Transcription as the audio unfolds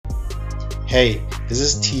Hey, this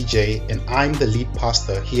is TJ and I'm the lead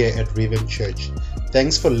pastor here at Revamp Church.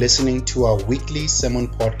 Thanks for listening to our weekly sermon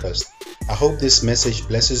podcast. I hope this message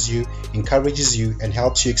blesses you, encourages you, and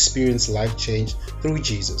helps you experience life change through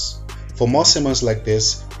Jesus. For more sermons like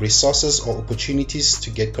this, resources or opportunities to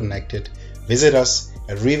get connected, visit us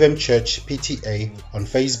at Revamp Church PTA on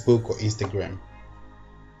Facebook or Instagram.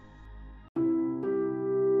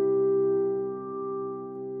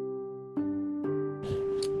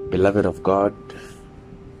 Beloved of God,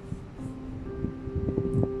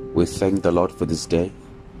 we thank the Lord for this day.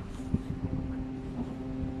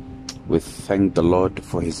 We thank the Lord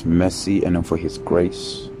for His mercy and for His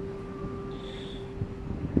grace.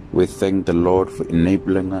 We thank the Lord for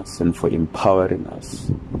enabling us and for empowering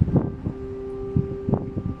us.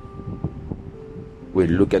 We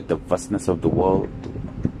look at the vastness of the world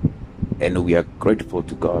and we are grateful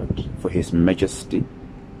to God for His majesty.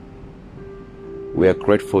 We are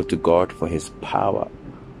grateful to God for His power.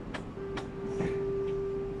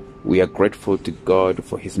 We are grateful to God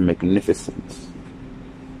for His magnificence.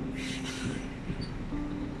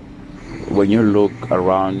 When you look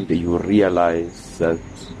around, you realize that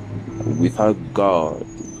without God,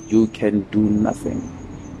 you can do nothing.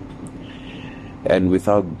 And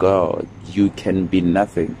without God, you can be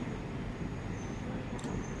nothing.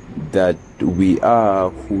 That we are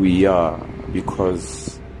who we are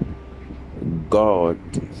because God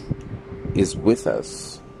is with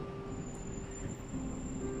us,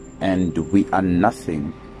 and we are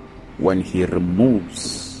nothing when He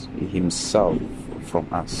removes Himself from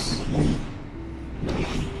us.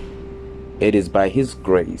 It is by His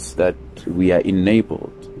grace that we are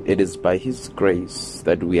enabled. It is by His grace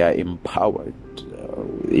that we are empowered.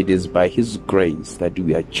 It is by His grace that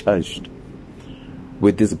we are charged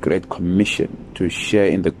with this great commission to share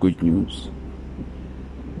in the good news.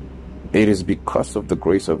 It is because of the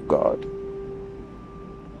grace of God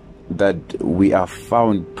that we are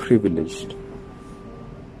found privileged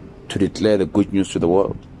to declare the good news to the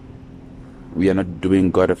world. We are not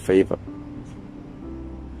doing God a favor.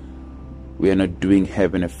 We are not doing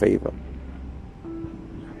heaven a favor.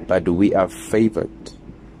 But we are favored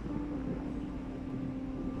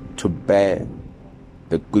to bear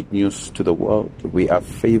the good news to the world. We are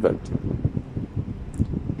favored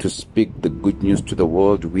to speak the good news to the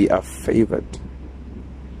world. We are favored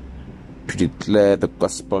to declare the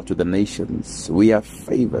gospel to the nations. We are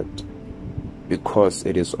favored because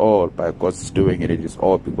it is all by God's doing, and it is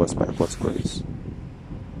all because by God's grace.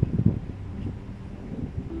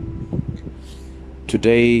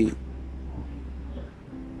 Today,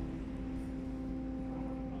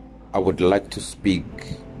 I would like to speak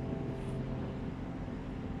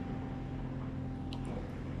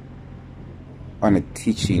on a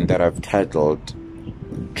teaching that I've titled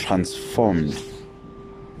Transformed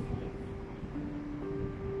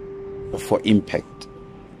for Impact,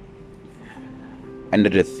 under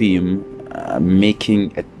the theme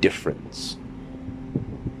Making a Difference.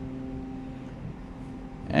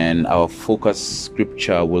 And our focus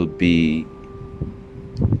scripture will be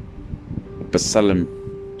Psalm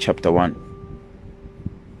chapter 1.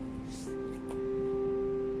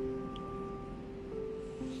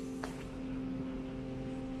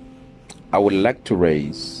 I would like to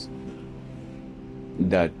raise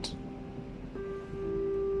that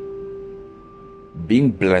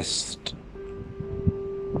being blessed,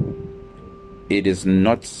 it is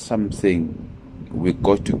not something we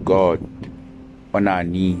go to God on our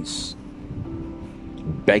knees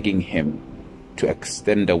begging Him to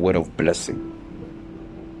extend a word of blessing.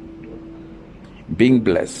 Being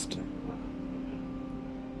blessed,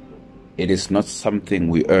 it is not something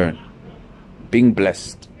we earn. Being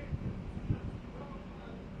blessed,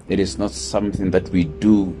 it is not something that we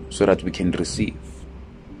do so that we can receive.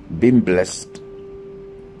 Being blessed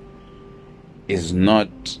is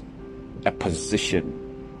not a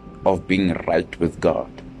position of being right with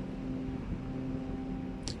God.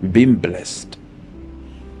 Being blessed,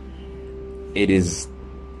 it is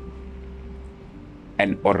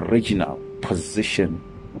an original position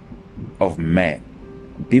of man.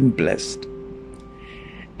 Being blessed,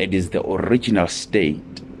 it is the original state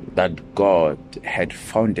that God had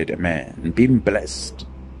founded a man. Being blessed,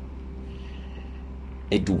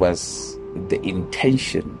 it was the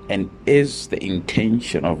intention and is the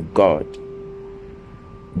intention of God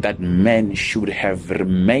that man should have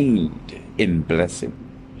remained in blessing,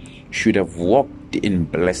 should have walked in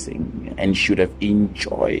blessing, and should have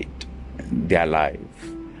enjoyed their life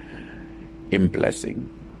in blessing.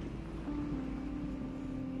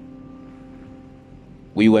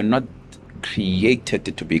 We were not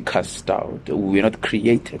created to be cast out. We were not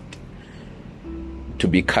created to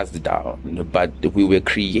be cast down, but we were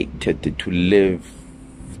created to live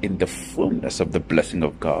in the fullness of the blessing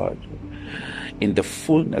of God, in the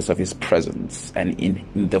fullness of His presence, and in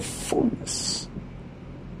the fullness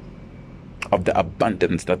of the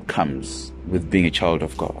abundance that comes with being a child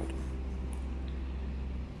of God.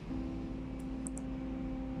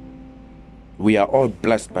 We are all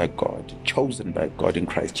blessed by God, chosen by God in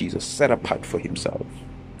Christ Jesus, set apart for Himself.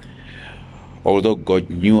 Although God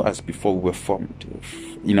knew us before we were formed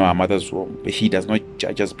in our mother's womb, He does not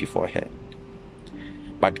judge us beforehand,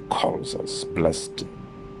 but calls us blessed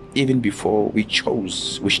even before we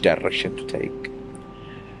chose which direction to take.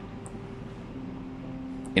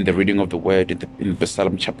 In the reading of the word in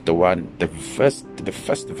Psalm chapter 1, the first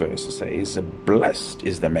verse says, "Blessed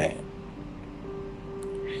is the man."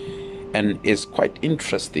 And it's quite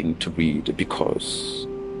interesting to read, because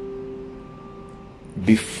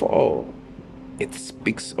before it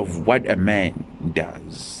speaks of what a man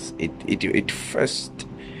does, it first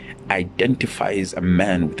identifies a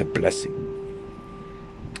man with a blessing.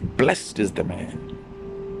 Blessed is the man.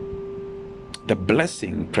 The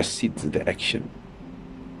blessing precedes the action.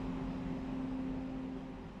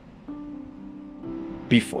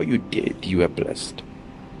 Before you did, you were blessed.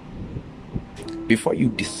 Before you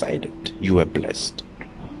decided, you were blessed.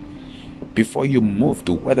 Before you moved,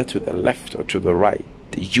 whether to the left or to the right,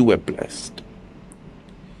 you were blessed.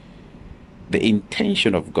 The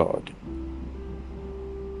intention of God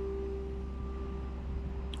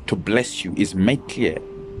to bless you is made clear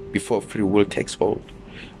before free will takes hold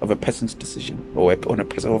of a person's decision or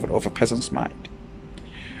of a person's mind.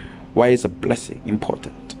 Why is a blessing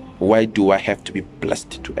important? Why do I have to be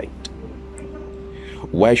blessed to act?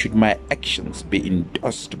 Why should my actions be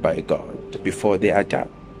endorsed by God before they are done?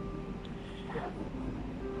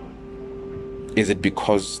 Is it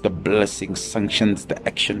because the blessing sanctions the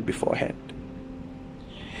action beforehand?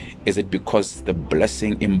 Is it because the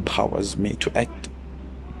blessing empowers me to act?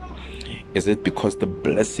 Is it because the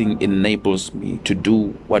blessing enables me to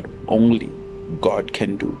do what only God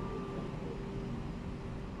can do?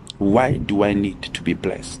 Why do I need to be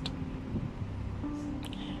blessed?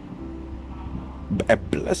 A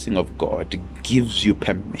blessing of God gives you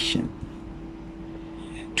permission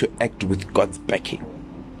to act with God's backing.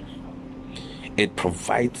 It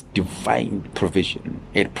provides divine provision.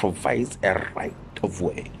 It provides a right of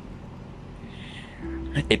way.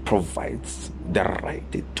 It provides the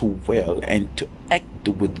right to will and to act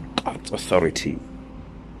with God's authority.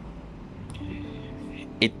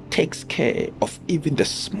 It takes care of even the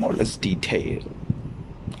smallest detail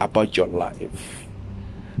about your life,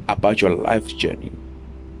 about your life journey,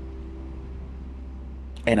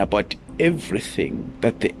 and about everything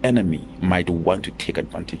that the enemy might want to take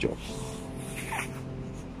advantage of.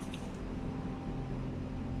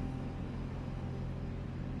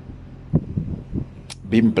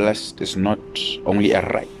 Being blessed is not only a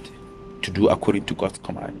right to do according to God's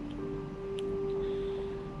command,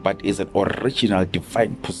 but is an original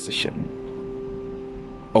divine position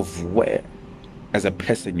of where, as a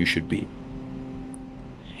person, you should be,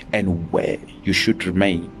 and where you should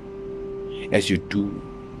remain as you do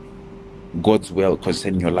God's will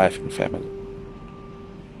concerning your life and family.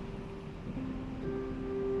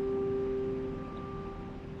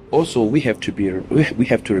 Also, we have to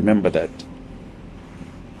remember that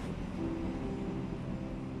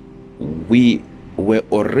we were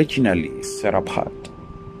originally set apart.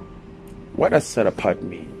 What does set apart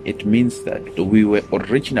mean? It means that we were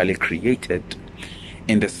originally created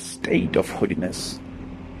in the state of holiness,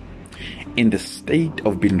 in the state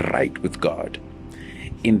of being right with God,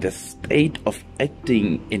 in the state of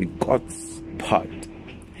acting in God's part,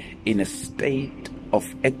 in a state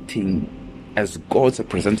of acting as God's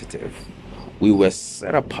representative. We were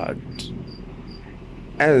set apart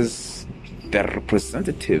as the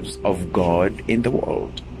representatives of God in the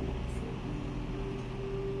world.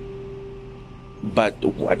 But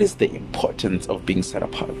what is the importance of being set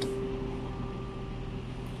apart?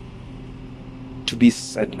 To be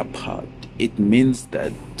set apart, it means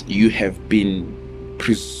that you have been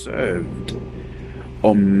preserved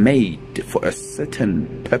or made for a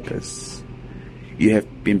certain purpose. You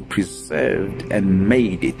have been preserved and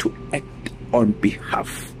made to act on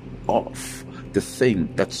behalf of the thing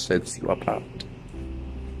that sets you apart.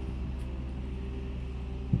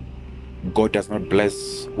 God does not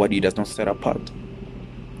bless what He does not set apart.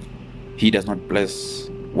 He does not bless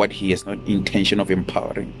what He has no intention of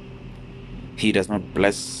empowering. He does not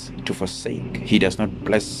bless to forsake. He does not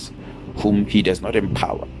bless whom He does not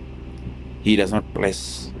empower. He does not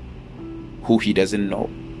bless who He doesn't know.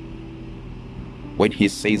 When he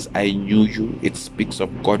says, I knew you, it speaks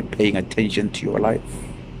of God paying attention to your life.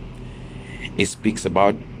 It speaks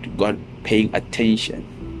about God paying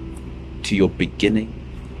attention to your beginning.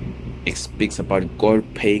 It speaks about God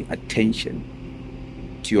paying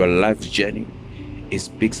attention to your life journey. It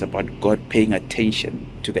speaks about God paying attention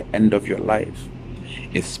to the end of your life.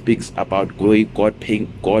 It speaks about God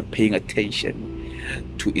paying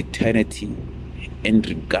attention to eternity in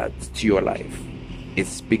regards to your life. It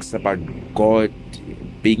speaks about God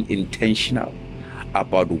being intentional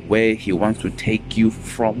about where he wants to take you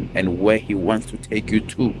from and where he wants to take you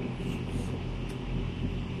to.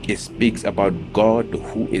 It speaks about God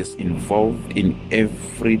who is involved in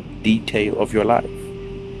every detail of your life.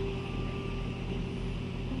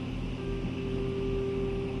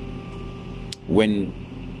 When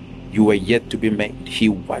you were yet to be made, he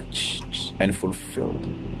watched and fulfilled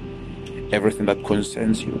everything that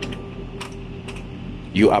concerns you.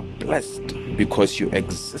 You are blessed because your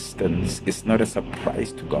existence is not a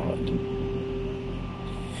surprise to God.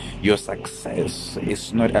 Your success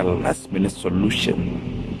is not a last-minute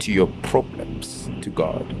solution to your problems to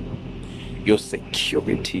God. Your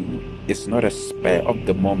security is not a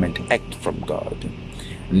spur-of-the-moment act from God.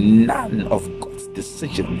 None of God's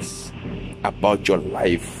decisions about your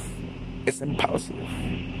life is impulsive,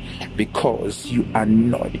 because you are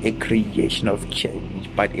not a creation of change,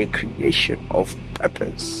 but a creation of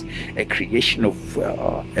purpose, a creation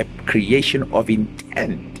of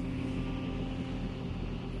intent.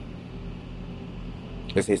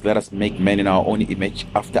 It says, let us make man in our own image,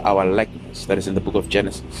 after our likeness. That is in the book of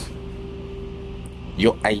Genesis.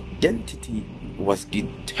 Your identity was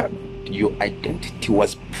determined. Your identity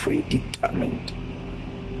was predetermined.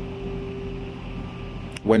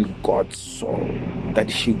 When God saw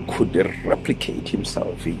that he could replicate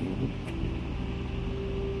himself in you,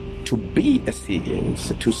 to be as he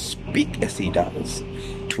is, to speak as he does,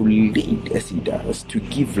 to lead as he does, to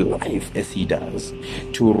give life as he does,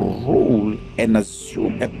 to rule and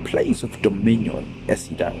assume a place of dominion as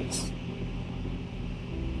he does.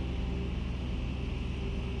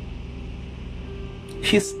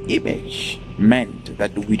 His image meant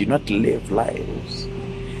that we do not live lives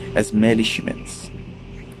as merely humans,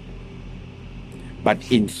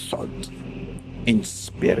 but in thought, in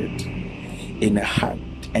spirit, in heart,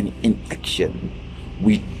 and in action,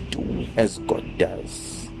 we do as God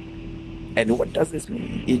does. And what does this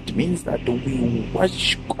mean? It means that we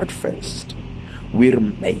watch God first. We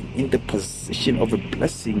remain in the position of a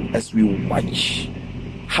blessing as we watch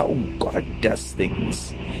how God does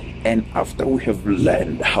things. And after we have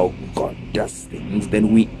learned how God does things,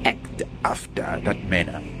 then we act after that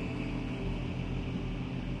manner.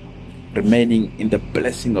 Remaining in the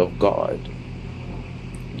blessing of God,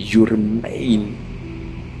 you remain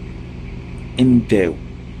in the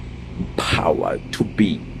power to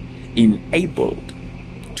be enabled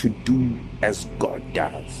to do as God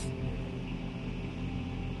does.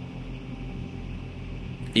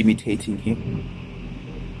 Imitating him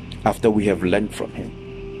after we have learned from him.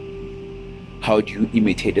 How do you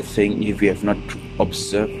imitate a thing if you have not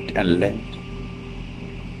observed and learned?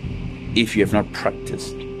 If you have not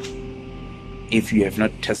practiced? If you have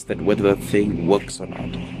not tested whether the thing works or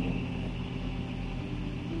not?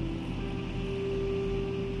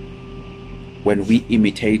 When we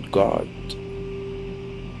imitate God,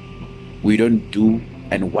 we don't do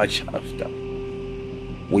and watch after.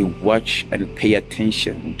 We watch and pay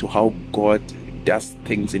attention to how God does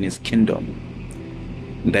things in his kingdom.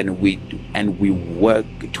 Then we work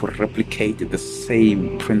to replicate the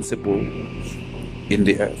same principle in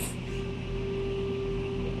the earth.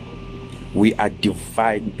 We are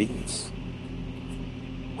divine beings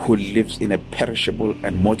who lives in a perishable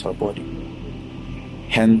and mortal body.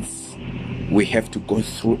 Hence, we have to go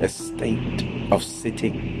through a state of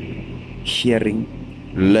sitting, hearing,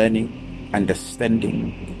 learning,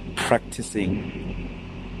 understanding, practicing,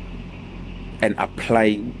 and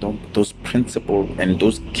applying those principles and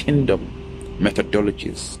those kingdom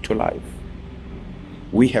methodologies to life.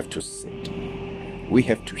 We have to sit, we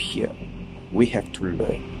have to hear, we have to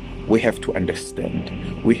learn, we have to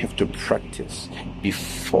understand, we have to practice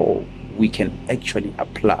before we can actually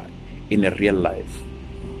apply in a real life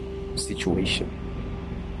situation.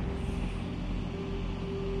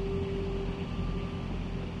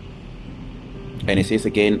 And it says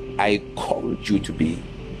again, I called you to be.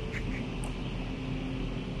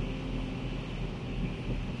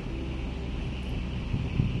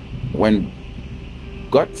 When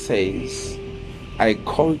God says, I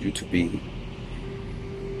called you to be,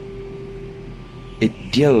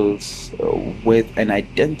 it deals with an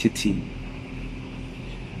identity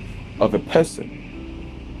of a person.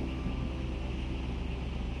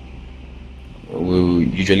 We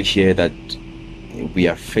usually hear that we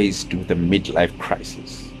are faced with a midlife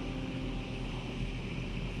crisis.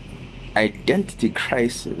 Identity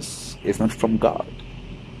crisis is not from God,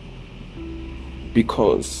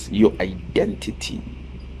 because your identity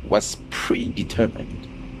was predetermined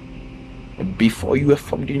before you were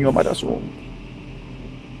formed in your mother's womb.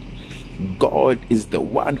 God is the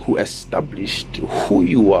one who established who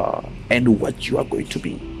you are and what you are going to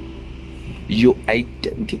be. Your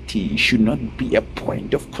identity should not be a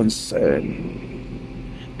point of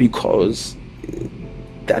concern, because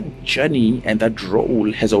that journey and that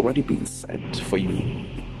role has already been set for you.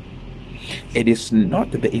 It is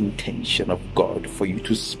not the intention of God for you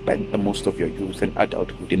to spend the most of your youth and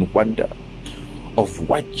adulthood in wonder of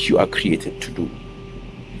what you are created to do.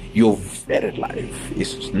 Your very life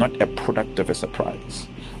is not a product of a surprise,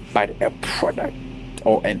 but a product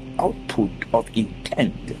or an output of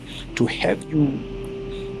intent to have you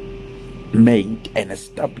made and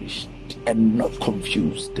established and not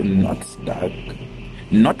confused, not stuck,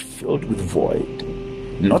 not filled with void,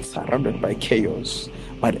 not surrounded by chaos,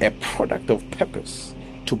 but a product of purpose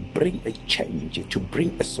to bring a change, to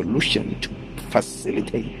bring a solution, to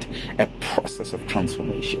facilitate a process of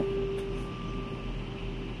transformation.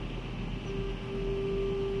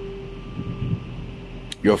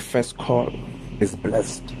 Your first call is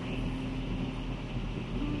blessed.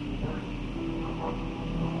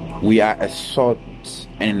 We are a thought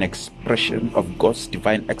and an expression of God's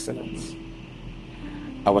divine excellence.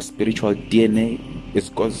 Our spiritual DNA is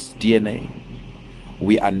God's DNA.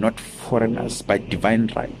 We are not foreigners by divine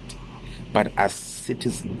right, but as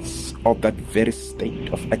citizens of that very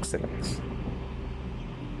state of excellence.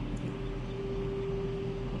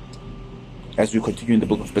 As we continue in the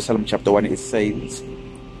book of Psalm chapter 1, it says,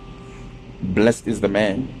 "Blessed is the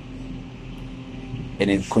man," and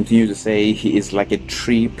it continues to say, "He is like a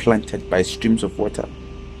tree planted by streams of water."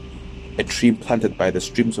 A tree planted by the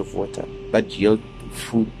streams of water that yield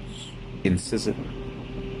fruits in season,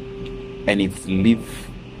 and its leaf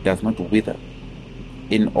does not wither.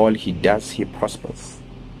 In all he does, he prospers.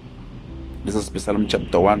 This is Psalm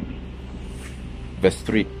chapter 1, verse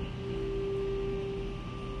 3.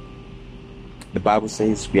 The Bible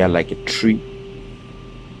says we are like a tree,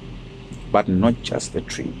 but not just a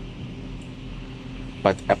tree,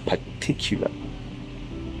 but a particularly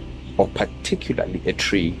a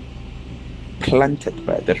tree planted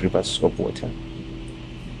by the rivers of water.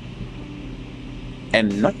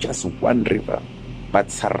 And not just one river, but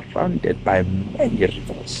surrounded by many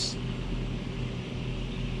rivers.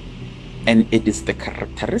 And it is the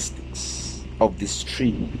characteristics of this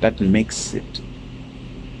tree that makes it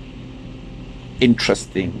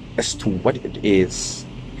interesting as to what it is.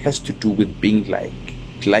 It has to do with being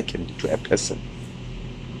likened to a person.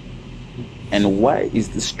 And why is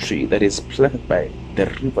this tree that is planted by the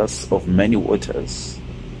rivers of many waters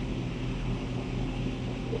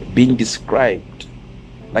being described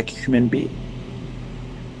like a human being?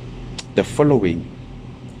 The following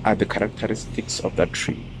are the characteristics of that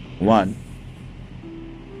tree. 1,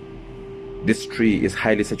 this tree is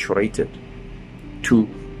highly saturated. 2,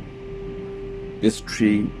 this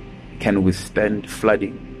tree can withstand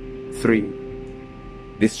flooding. 3,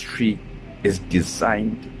 this tree is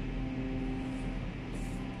designed.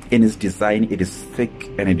 In its design, it is thick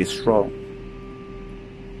and it is strong.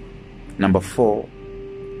 4,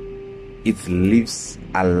 its leaves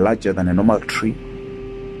are larger than a normal tree.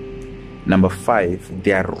 5,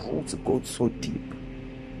 their roots go so deep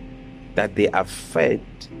that they are fed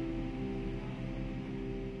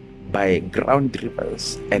by ground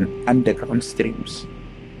rivers and underground streams.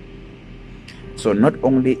 So not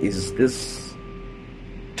only is this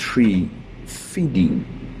tree feeding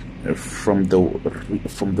from the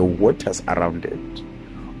waters around it,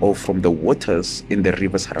 or from the waters in the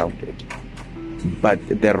rivers around it, but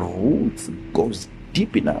the roots goes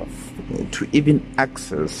deep enough to even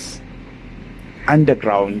access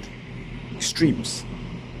underground streams.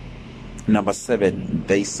 7,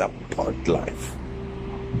 they support life.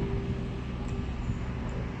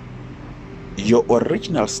 Your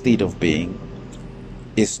original state of being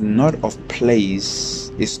is not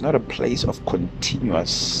a place of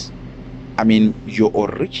continuous. Your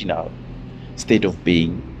original state of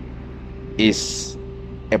being is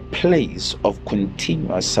a place of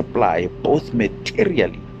continuous supply, both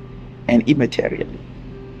materially and immaterially.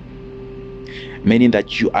 Meaning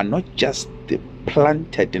that you are not just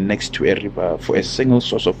planted next to a river for a single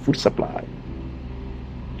source of food supply,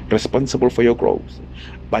 responsible for your growth,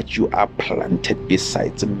 but you are planted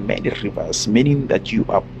besides many rivers, meaning that you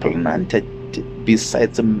are planted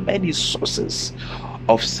besides many sources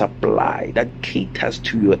of supply that caters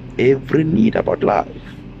to your every need about life.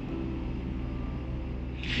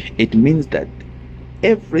 It means that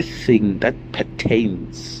everything that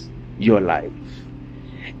pertains your life,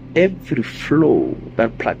 every flow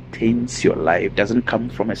that pertains your life doesn't come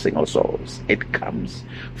from a single source. It comes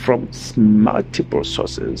from multiple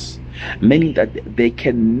sources, meaning that there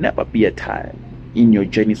can never be a time in your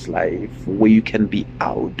journey's life where you can be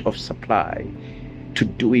out of supply to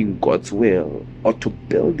doing God's will or to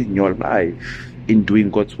building your life in doing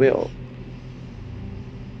God's will.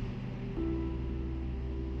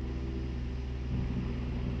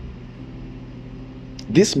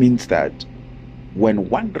 This means that when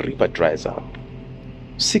one river dries up,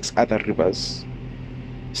 6 other rivers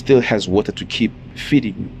still has water to keep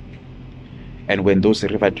feeding you. And when those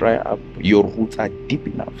rivers dry up, your roots are deep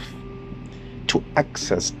enough to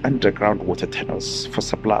access underground water tunnels for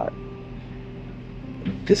supply.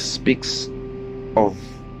 This speaks of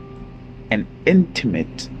an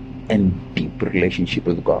intimate and deep relationship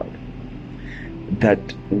with God, that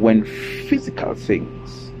when physical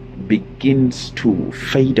things begins to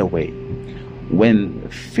fade away, when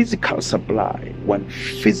physical supply, when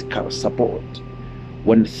physical support,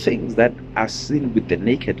 when things that are seen with the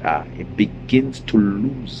naked eye begins to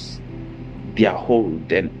lose their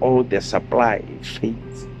hold and all their supply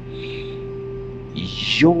fades,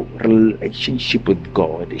 your relationship with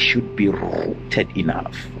God should be rooted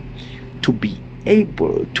enough to be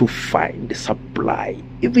able to find supply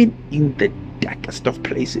even in the darkest of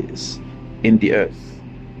places in the earth.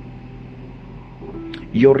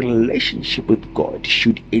 Your relationship with God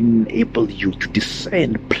should enable you to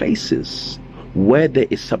discern places where there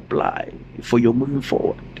is supply for your moving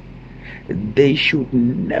forward. There should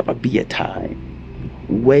never be a time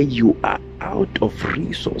where you are out of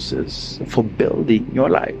resources for building your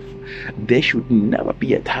life. There should never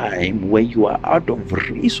be a time where you are out of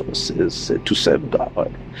resources to serve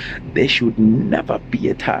God. There should never be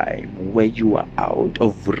a time where you are out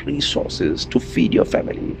of resources to feed your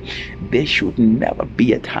family. There should never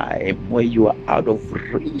be a time where you are out of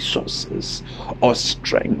resources or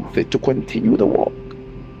strength to continue the walk.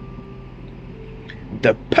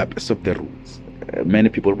 The purpose of the roots. Many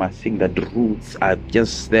people might think that the roots are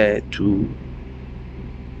just there to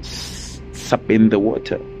sup in the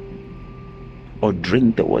water or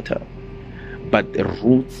drink the water, but the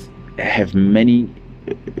roots have many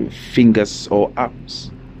fingers or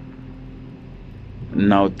arms.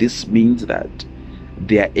 Now this means that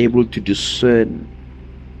they are able to discern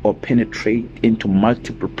or penetrate into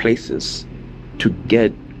multiple places to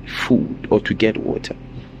get food or to get water.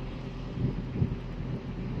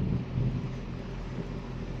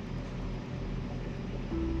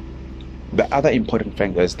 The other important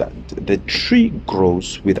thing is that the tree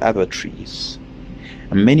grows with other trees,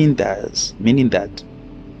 meaning that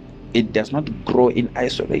it does not grow in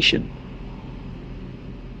isolation.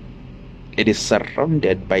 It is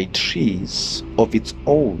surrounded by trees of its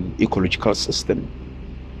own ecological system.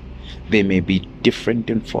 They may be different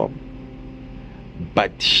in form,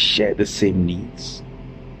 but share the same needs.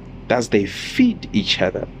 Thus they feed each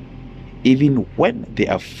other even when they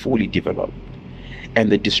are fully developed. And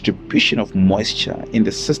the distribution of moisture in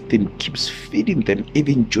the system keeps feeding them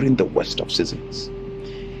even during the worst of seasons.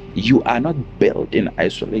 You are not built in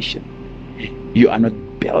isolation. You are not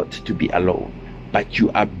built to be alone, but you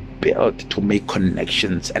are built to make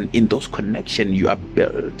connections, and in those connections you are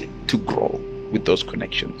built to grow with those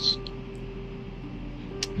connections.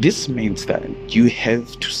 This means that you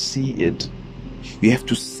have to see it, you have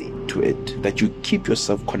to see to it that you keep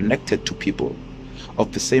yourself connected to people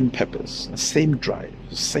of the same purpose, same drive,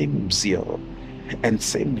 same zeal, and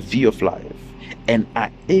same view of life, and are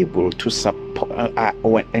able to support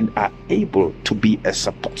and are able to be a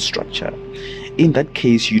support structure. In that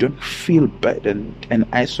case, you don't feel burdened and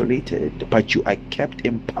isolated, but you are kept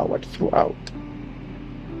empowered throughout.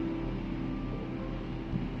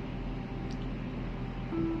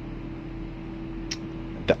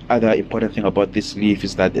 The other important thing about this leaf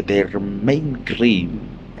is that they remain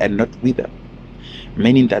green and not wither,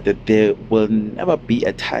 meaning that there will never be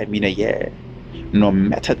a time in a year, no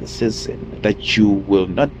matter the season, that you will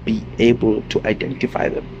not be able to identify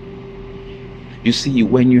them. You see,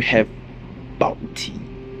 when you have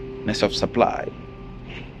bountiness of supply,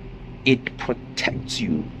 it protects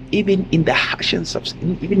you even in the harshest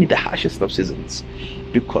of seasons,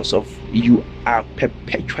 because of you are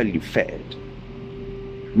perpetually fed.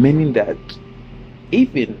 Meaning that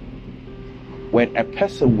even when a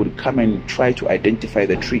person would come and try to identify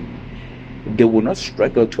the tree, they will not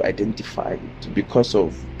struggle to identify it, because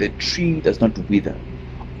of the tree does not wither.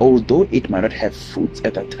 Although it might not have fruits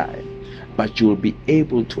at that time, but you will be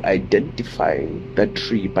able to identify that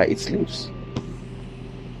tree by its leaves.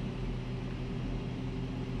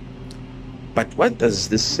 But what does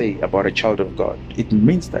this say about a child of God? It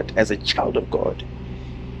means that as a child of God,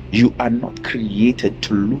 you are not created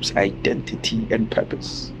to lose identity and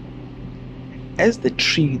purpose. As the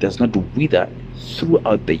tree does not wither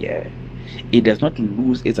throughout the year, it does not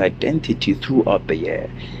lose its identity throughout the year.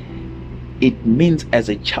 It means as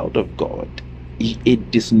a child of God,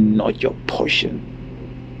 it is not your portion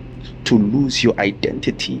to lose your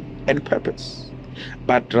identity and purpose,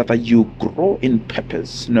 but rather you grow in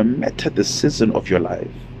purpose no matter the season of your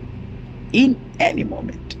life, in any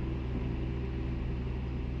moment.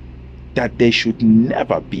 That there should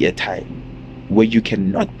never be a time where you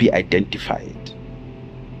cannot be identified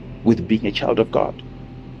with being a child of God.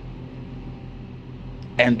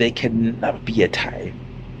 And there can never be a time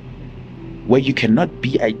where you cannot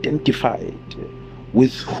be identified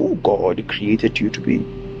with who God created you to be.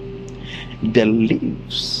 The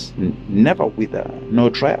leaves never wither nor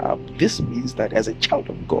dry up. This means that as a child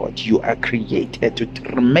of God, you are created to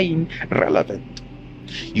remain relevant.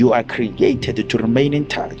 You are created to remain in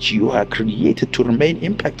touch. You are created to remain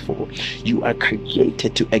impactful. You are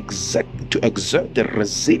created to exert the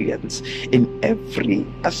resilience in every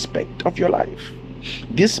aspect of your life.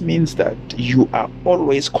 This means that you are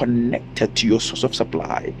always connected to your source of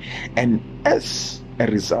supply, and as a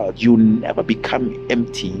result, you never become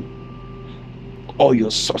empty, or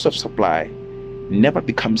your source of supply never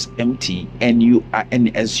becomes empty, and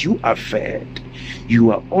as you are fed,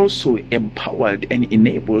 you are also empowered and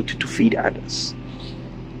enabled to feed others.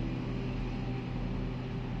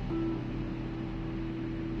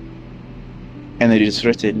 And it is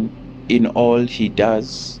written, in all he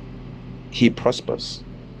does, he prospers.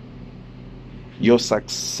 Your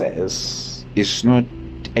success is not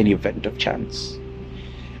an event of chance,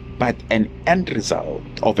 but an end result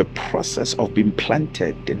of a process of being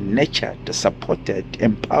planted, nurtured, supported,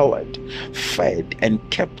 empowered, fed, and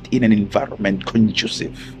kept in an environment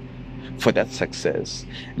conducive for that success.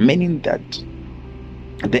 Meaning that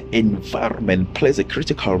the environment plays a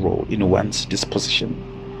critical role in one's disposition.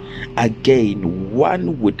 Again,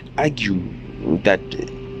 one would argue that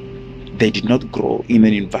they did not grow in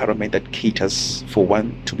an environment that caters for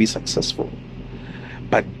one to be successful.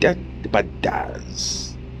 But does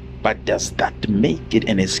that make it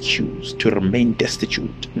an excuse to remain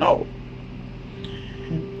destitute? No.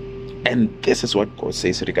 And this is what God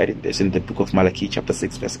says regarding this in the book of Malachi chapter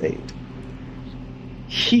 6 verse 8.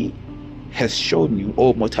 He has shown you,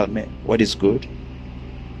 O mortal man, what is good,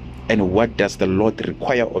 and what does the Lord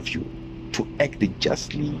require of you: to act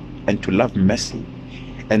justly, and to love mercy,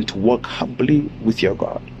 and to walk humbly with your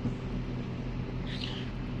God.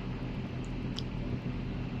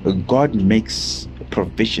 God makes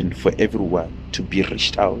provision for everyone to be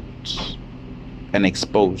reached out and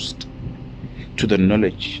exposed to the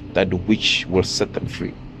knowledge that which will set them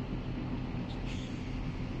free.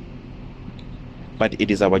 But it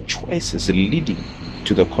is our choices leading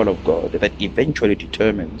to the call of God that eventually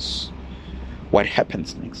determines what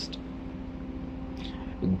happens next.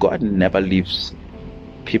 God never leaves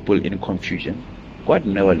people in confusion. God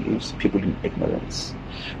never leaves people in ignorance.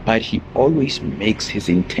 But he always makes his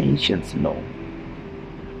intentions known.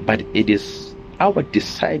 But it is our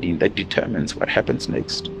deciding that determines what happens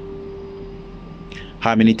next.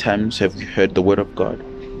 How many times have we heard the word of God?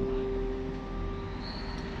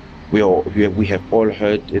 We have all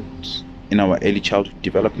heard it in our early childhood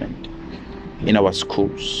development, in our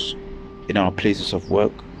schools, in our places of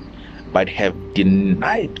work, but have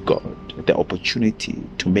denied God the opportunity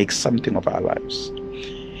to make something of our lives.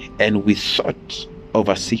 And we thought of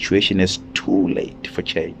our situation as too late for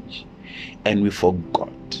change. And we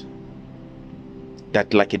forgot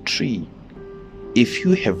that, like a tree, if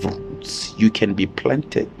you have roots, you can be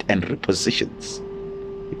planted and repositioned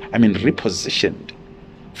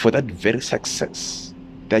for that very success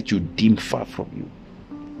that you deem far from you.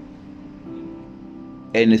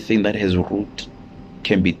 Anything that has root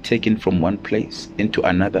can be taken from one place into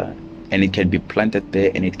another, and it can be planted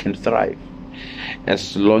there and it can thrive,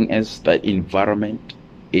 as long as that environment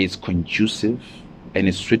is conducive and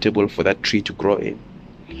is suitable for that tree to grow in.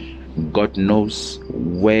 God knows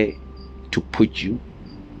where to put you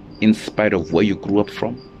in spite of where you grew up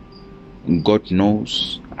from. God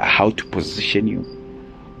knows how to position you.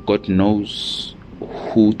 God knows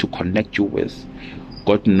who to connect you with.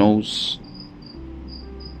 God knows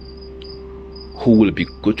who will be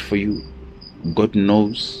good for you. God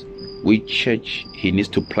knows which church he needs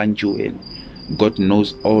to plant you in. God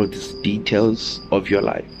knows all these details of your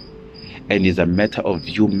life. And it's a matter of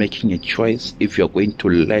you making a choice if you're going to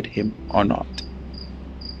let him or not.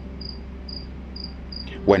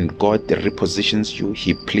 When God repositions you,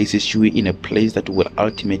 he places you in a place that will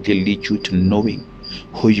ultimately lead you to knowing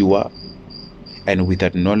who you are. And with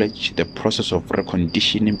that knowledge, the process of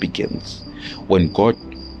reconditioning begins. When God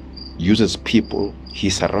uses people he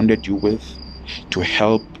surrounded you with to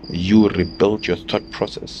help you rebuild your thought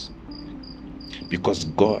process. Because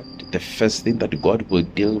God, the first thing that God will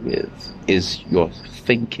deal with is your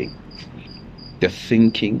thinking. The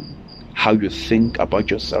thinking, how you think about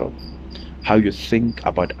yourself, how you think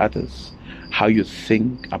about others, how you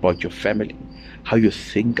think about your family, how you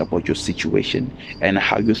think about your situation, and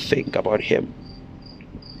how you think about him.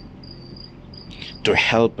 To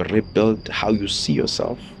help rebuild how you see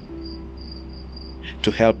yourself,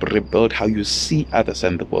 to help rebuild how you see others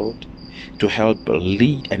and the world, to help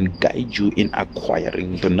lead and guide you in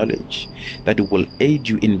acquiring the knowledge that will aid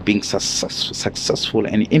you in being successful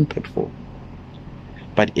and impactful.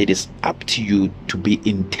 But it is up to you to be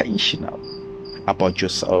intentional about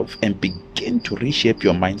yourself and begin to reshape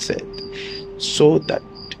your mindset so that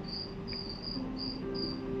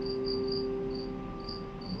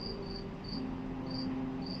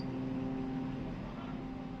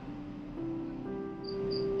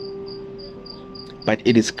but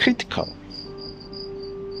it is critical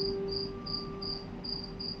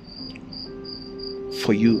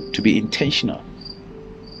for you to be intentional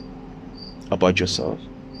about yourself.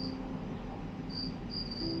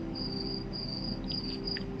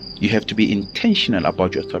 You have to be intentional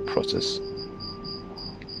about your thought process.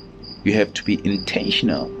 You have to be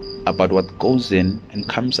intentional about what goes in and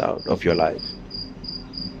comes out of your life.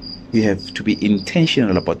 You have to be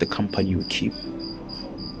intentional about the company you keep.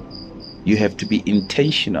 You have to be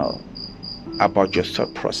intentional about your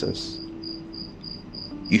thought process.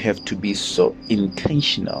 You have to be so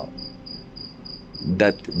intentional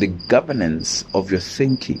that the governance of your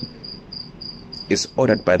thinking is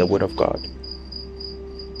ordered by the Word of God.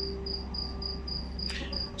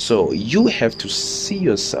 So you have to see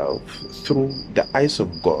yourself through the eyes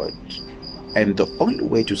of God. And the only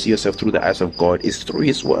way to see yourself through the eyes of God is through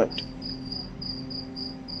His Word.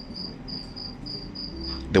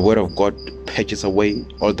 The Word of God patches away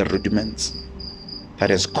all the rudiments that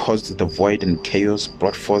has caused the void and chaos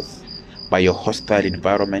brought forth by your hostile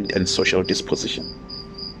environment and social disposition.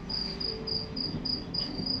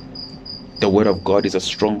 The Word of God is a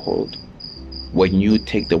stronghold. When you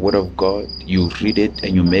take the Word of God, you read it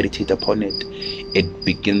and you meditate upon it, it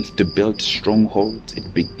begins to build strongholds.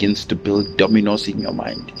 It begins to build dominoes in your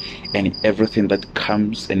mind. And everything that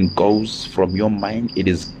comes and goes from your mind, it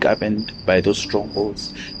is governed by those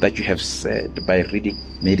strongholds that you have said by reading,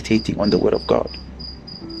 meditating on the Word of God.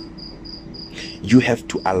 You have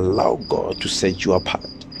to allow God to set you apart.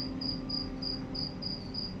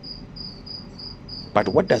 But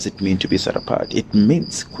what does it mean to be set apart? It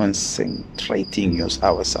means concentrating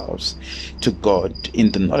ourselves to God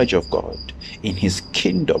in the knowledge of God, in His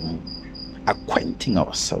kingdom, acquainting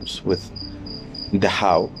ourselves with the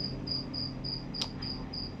how,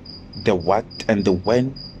 the what, and the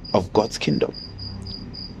when of God's kingdom,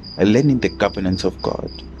 learning the governance of God.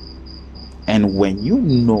 And when you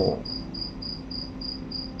know,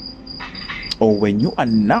 or when you are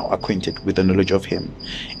now acquainted with the knowledge of Him,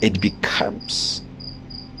 it becomes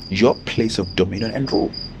your place of dominion and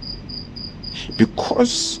rule.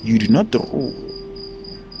 Because you do not rule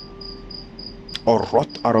or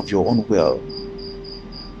rot out of your own will,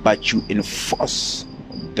 but you enforce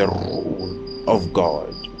the rule of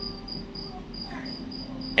God.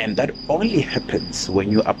 And that only happens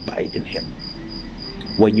when you abide in Him,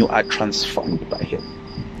 when you are transformed by Him,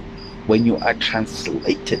 when you are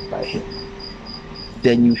translated by Him.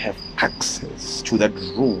 Then you have access to that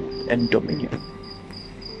rule and dominion.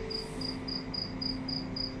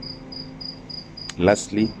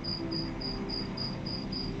 Lastly,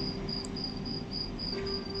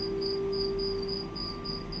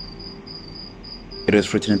 it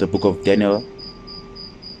is written in the book of Daniel,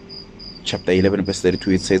 chapter 11, verse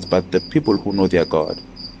 32, it says, "But the people who know their God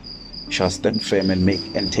shall stand firm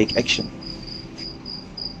and take action."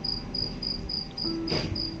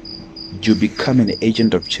 You become an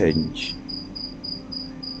agent of change.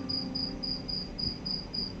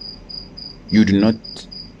 You do not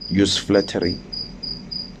use flattery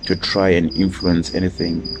to try and influence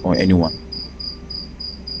anything or anyone.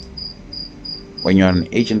 When you are an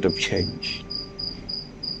agent of change,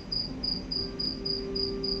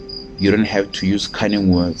 you don't have to use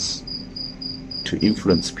cunning words to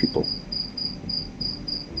influence people,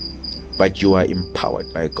 but you are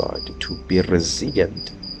empowered by God to be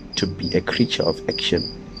resilient, to be a creature of action,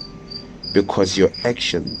 because your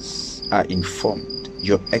actions are informed,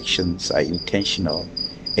 your actions are intentional,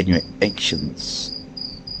 and your actions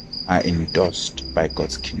are endorsed by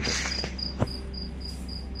God's kingdom.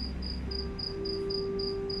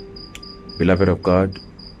 Beloved of God,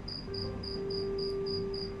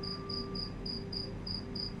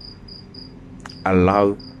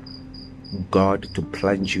 allow God to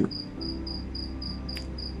plunge you.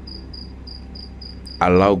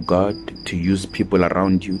 Allow God to use people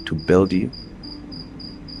around you to build you.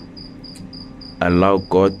 Allow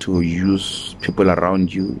God to use people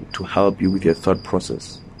around you to help you with your thought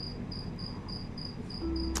process.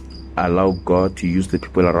 Allow God to use the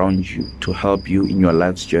people around you to help you in your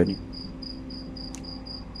life's journey.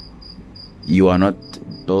 You are not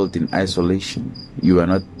built in isolation. You are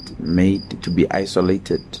not made to be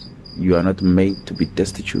isolated. You are not made to be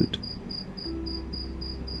destitute.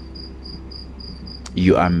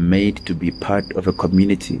 You are made to be part of a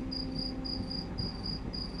community.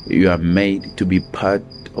 You are made to be part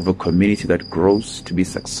of a community that grows to be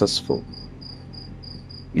successful.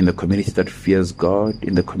 In the community that fears God,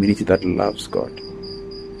 in the community that loves God.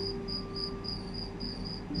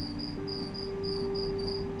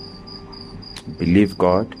 Believe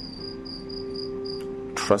God.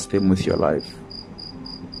 Trust Him with your life.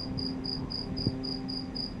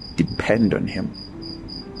 Depend on Him.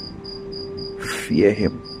 Fear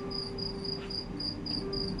Him.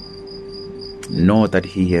 Know that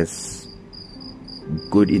He has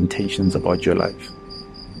good intentions about your life,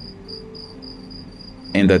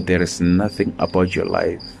 and that there is nothing about your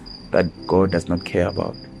life that God does not care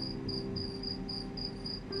about.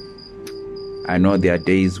 I know there are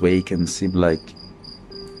days where it can seem like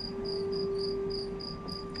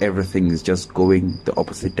everything is just going the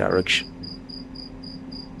opposite direction.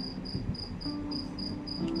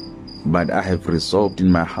 But I have resolved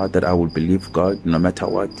in my heart that I will believe God no matter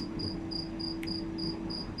what.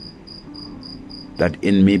 That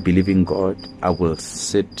in me believing God, I will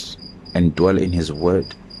sit and dwell in His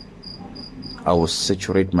word. I will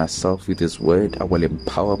saturate myself with His word. I will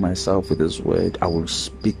empower myself with His word. I will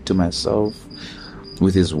speak to myself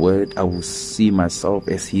with His word. I will see myself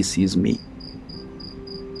as He sees me.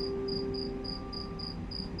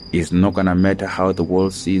 It's not going to matter how the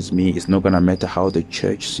world sees me. It's not going to matter how the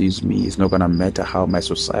church sees me. It's not going to matter how my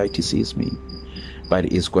society sees me. But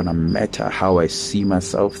it's going to matter how I see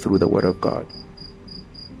myself through the word of God.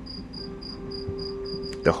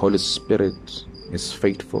 The Holy Spirit is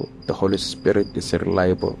faithful. The Holy Spirit is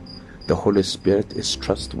reliable. The Holy Spirit is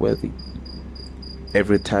trustworthy.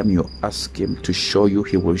 Every time you ask Him to show you,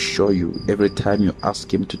 He will show you. Every time you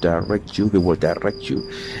ask Him to direct you, He will direct you.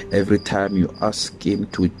 Every time you ask Him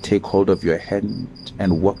to take hold of your hand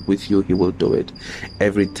and walk with you, He will do it.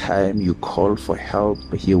 Every time you call for help,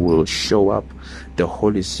 He will show up. The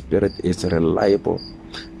Holy Spirit is reliable.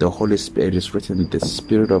 The Holy Spirit is written. The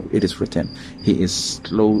Spirit of it is written. He is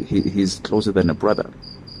closer than a brother.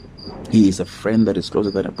 He is a friend that is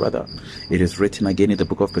closer than a brother. It is written again in the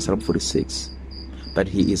book of Psalm 46. That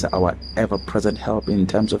He is our ever-present help in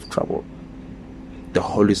times of trouble. The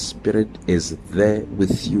Holy Spirit is there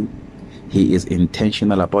with you. He is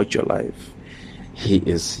intentional about your life. He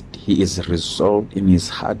is resolved in His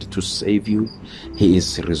heart to save you. He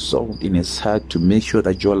is resolved in His heart to make sure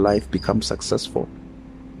that your life becomes successful.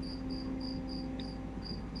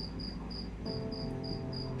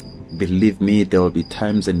 Believe me, there will be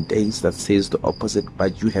times and days that says the opposite,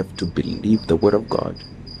 but you have to believe the word of God.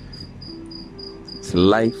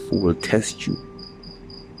 Life will test you.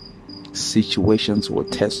 Situations will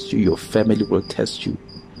test you. Your family will test you.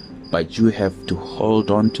 But you have to hold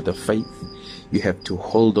on to the faith. You have to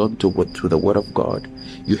hold on to the word of God.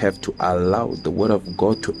 You have to allow the word of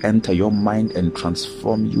God to enter your mind and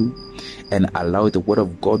transform you, and allow the word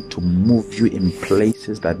of God to move you in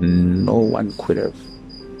places that no one could have.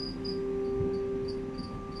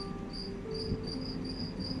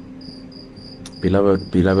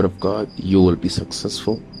 Beloved of God, you will be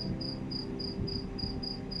successful.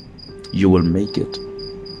 You will make it.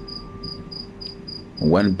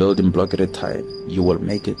 One building block at a time, you will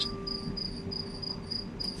make it.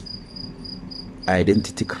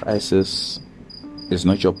 Identity crisis is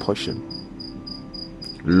not your portion.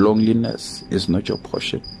 Loneliness is not your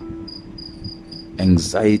portion.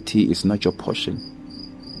 Anxiety is not your portion.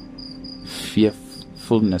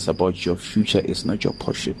 Fearfulness about your future is not your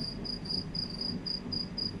portion.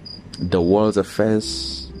 The world's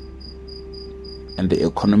affairs and the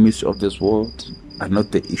economies of this world are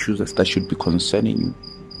not the issues that should be concerning you.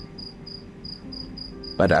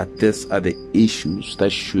 But these are the issues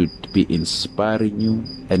that should be inspiring you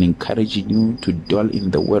and encouraging you to dwell in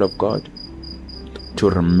the Word of God, to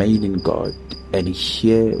remain in God and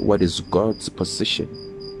hear what is God's position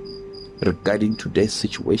regarding today's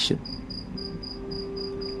situation.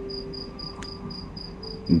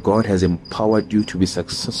 God has empowered you to be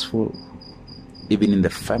successful even in the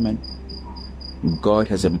famine. God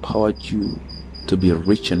has empowered you to be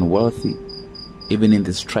rich and wealthy even in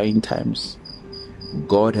these trying times.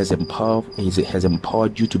 God has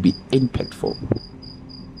empowered you to be impactful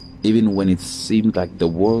even when it seems like the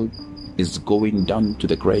world is going down to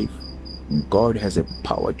the grave. God has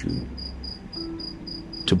empowered you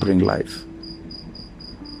to bring life.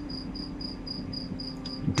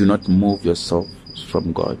 Do not move yourself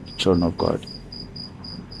from God, children of God.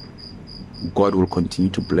 God will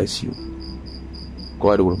continue to bless you.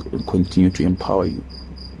 God will continue to empower you.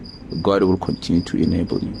 God will continue to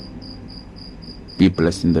enable you. Be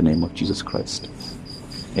blessed in the name of Jesus Christ.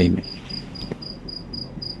 Amen.